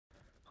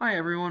Hi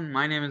everyone,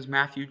 my name is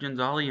Matthew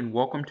Genzali and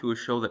welcome to a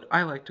show that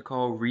I like to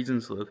call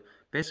Reasons to Live.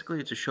 Basically,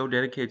 it's a show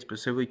dedicated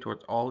specifically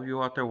towards all of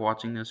you out there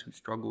watching this who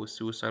struggle with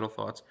suicidal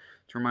thoughts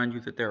to remind you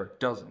that there are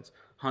dozens,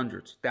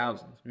 hundreds,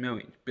 thousands,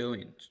 millions,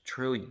 billions,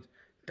 trillions,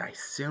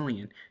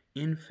 decillion,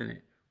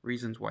 infinite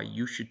reasons why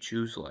you should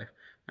choose life.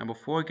 Now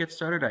before I get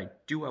started, I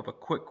do have a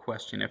quick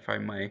question if I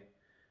may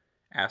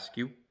ask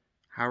you.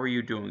 How are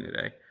you doing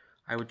today?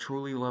 I would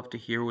truly love to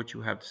hear what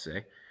you have to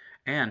say.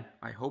 And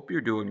I hope you're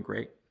doing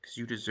great, because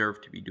you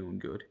deserve to be doing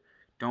good.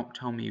 Don't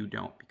tell me you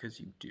don't, because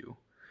you do.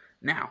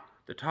 Now,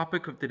 the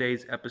topic of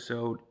today's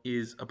episode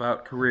is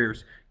about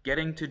careers.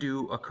 Getting to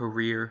do a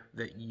career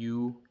that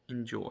you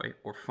enjoy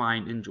or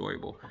find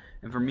enjoyable.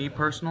 And for me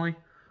personally,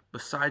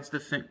 besides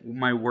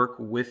my work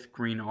with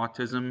green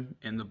autism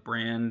and the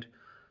brand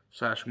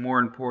 / more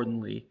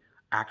importantly,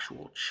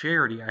 actual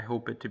charity I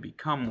hope it to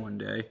become one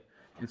day,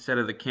 instead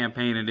of the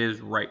campaign it is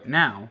right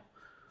now,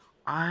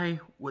 I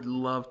would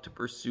love to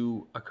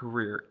pursue a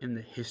career in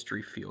the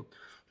history field,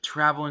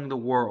 traveling the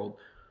world,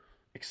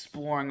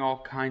 exploring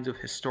all kinds of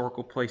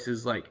historical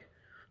places like,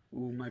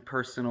 my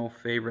personal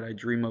favorite I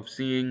dream of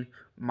seeing,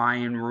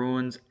 Mayan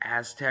ruins,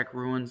 Aztec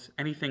ruins,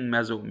 anything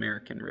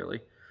Mesoamerican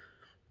really.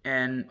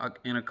 And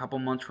in a couple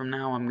months from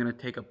now, I'm going to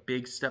take a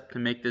big step to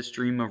make this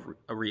dream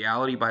a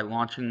reality by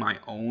launching my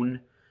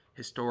own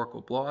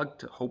historical blog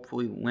to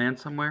hopefully land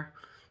somewhere.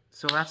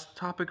 So that's the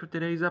topic of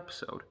today's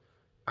episode,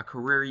 a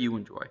career you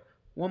enjoy.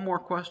 One more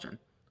question.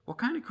 What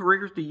kind of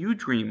careers do you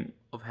dream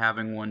of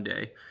having one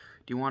day?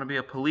 Do you want to be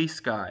a police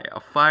guy,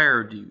 a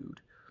fire dude,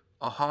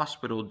 a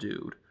hospital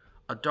dude,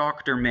 a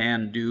doctor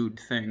man dude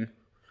thing?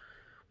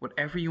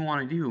 Whatever you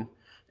want to do.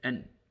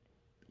 And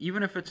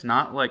even if it's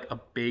not like a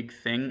big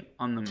thing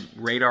on the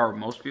radar of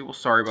most people,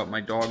 sorry about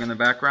my dog in the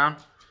background,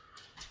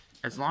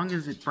 as long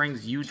as it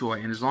brings you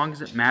joy and as long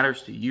as it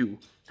matters to you,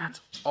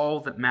 that's all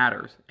that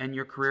matters. And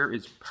your career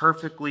is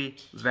perfectly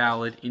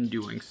valid in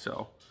doing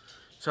so.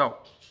 So,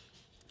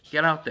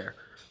 get out there.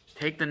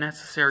 Take the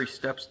necessary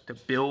steps to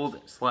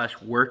build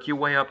 / work your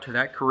way up to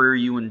that career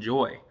you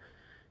enjoy.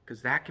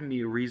 Because that can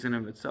be a reason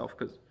of itself.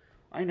 Because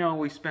I know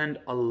we spend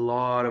a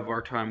lot of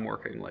our time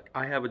working. Like,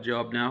 I have a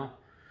job now.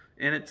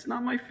 And it's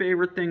not my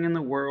favorite thing in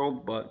the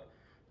world, but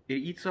it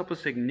eats up a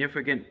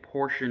significant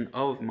portion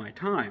of my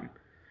time.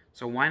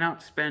 So why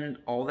not spend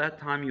all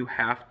that time you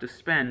have to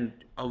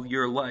spend of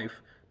your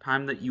life,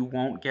 time that you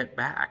won't get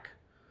back?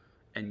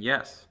 And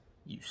yes,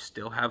 you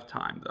still have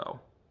time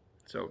though.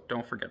 So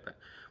don't forget that.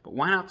 But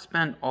why not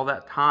spend all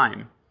that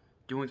time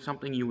doing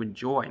something you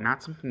enjoy,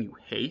 not something you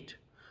hate?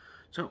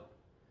 So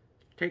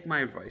take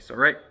my advice, all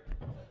right?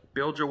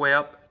 Build your way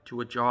up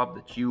to a job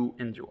that you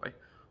enjoy.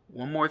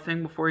 One more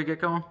thing before you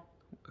get going.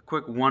 A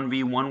quick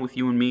 1v1 with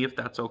you and me, if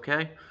that's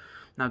okay.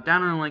 Now,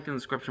 down in the link in the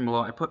description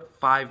below, I put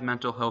 5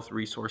 mental health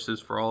resources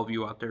for all of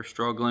you out there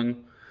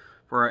struggling.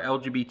 For our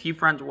LGBT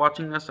friends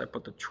watching this, I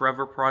put the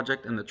Trevor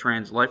Project and the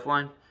Trans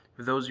Lifeline.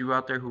 For those of you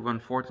out there who've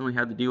unfortunately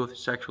had to deal with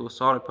sexual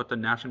assault, I put the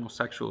National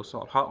Sexual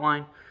Assault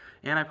Hotline,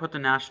 and I put the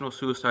National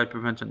Suicide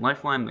Prevention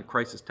Lifeline and the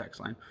Crisis Text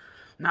Line.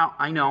 Now,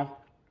 I know,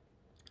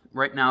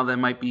 right now that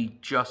might be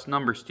just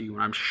numbers to you,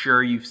 and I'm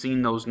sure you've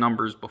seen those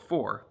numbers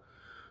before.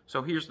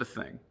 So here's the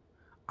thing.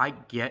 I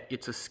get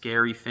it's a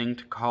scary thing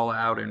to call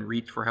out and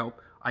reach for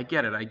help. I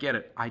get it.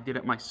 I did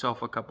it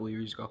myself a couple of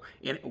years ago,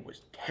 and it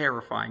was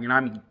terrifying, and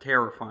I mean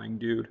terrifying,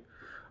 dude.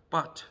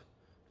 But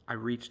I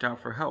reached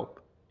out for help,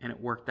 and it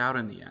worked out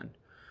in the end.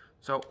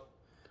 So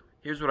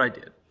here's what I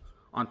did.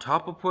 On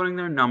top of putting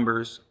their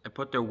numbers, I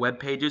put their web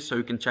pages so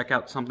you can check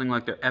out something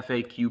like their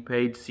FAQ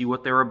page, see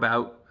what they're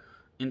about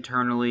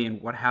internally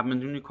and what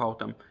happens when you call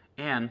them.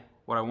 And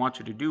what I want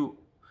you to do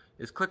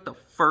is click the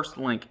first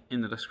link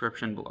in the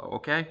description below,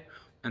 okay?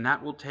 And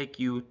that will take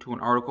you to an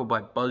article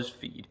by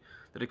BuzzFeed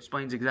that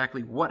explains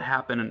exactly what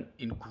happened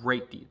in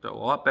great detail, a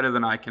lot better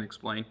than I can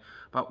explain,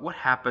 about what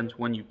happens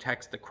when you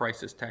text the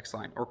crisis text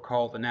line or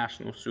call the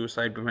National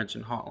Suicide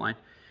Prevention Hotline.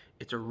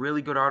 It's a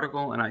really good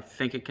article, and I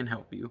think it can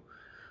help you.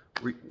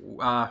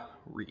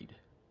 Read.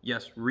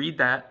 Yes, read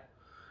that,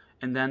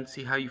 and then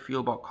see how you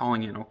feel about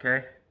calling in,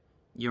 okay?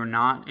 You're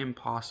not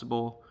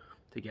impossible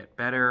to get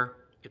better.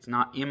 It's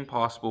not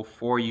impossible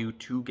for you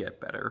to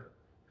get better,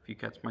 if you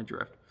catch my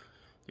drift.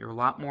 You're a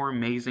lot more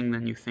amazing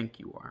than you think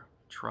you are.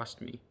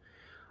 Trust me.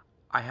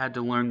 I had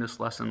to learn this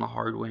lesson the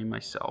hard way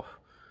myself.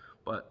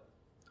 But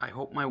I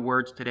hope my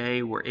words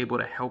today were able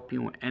to help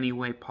you in any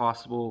way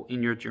possible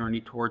in your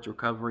journey towards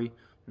recovery.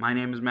 My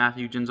name is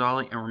Matthew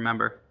Genzali, and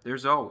remember,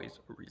 there's always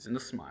a reason to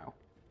smile.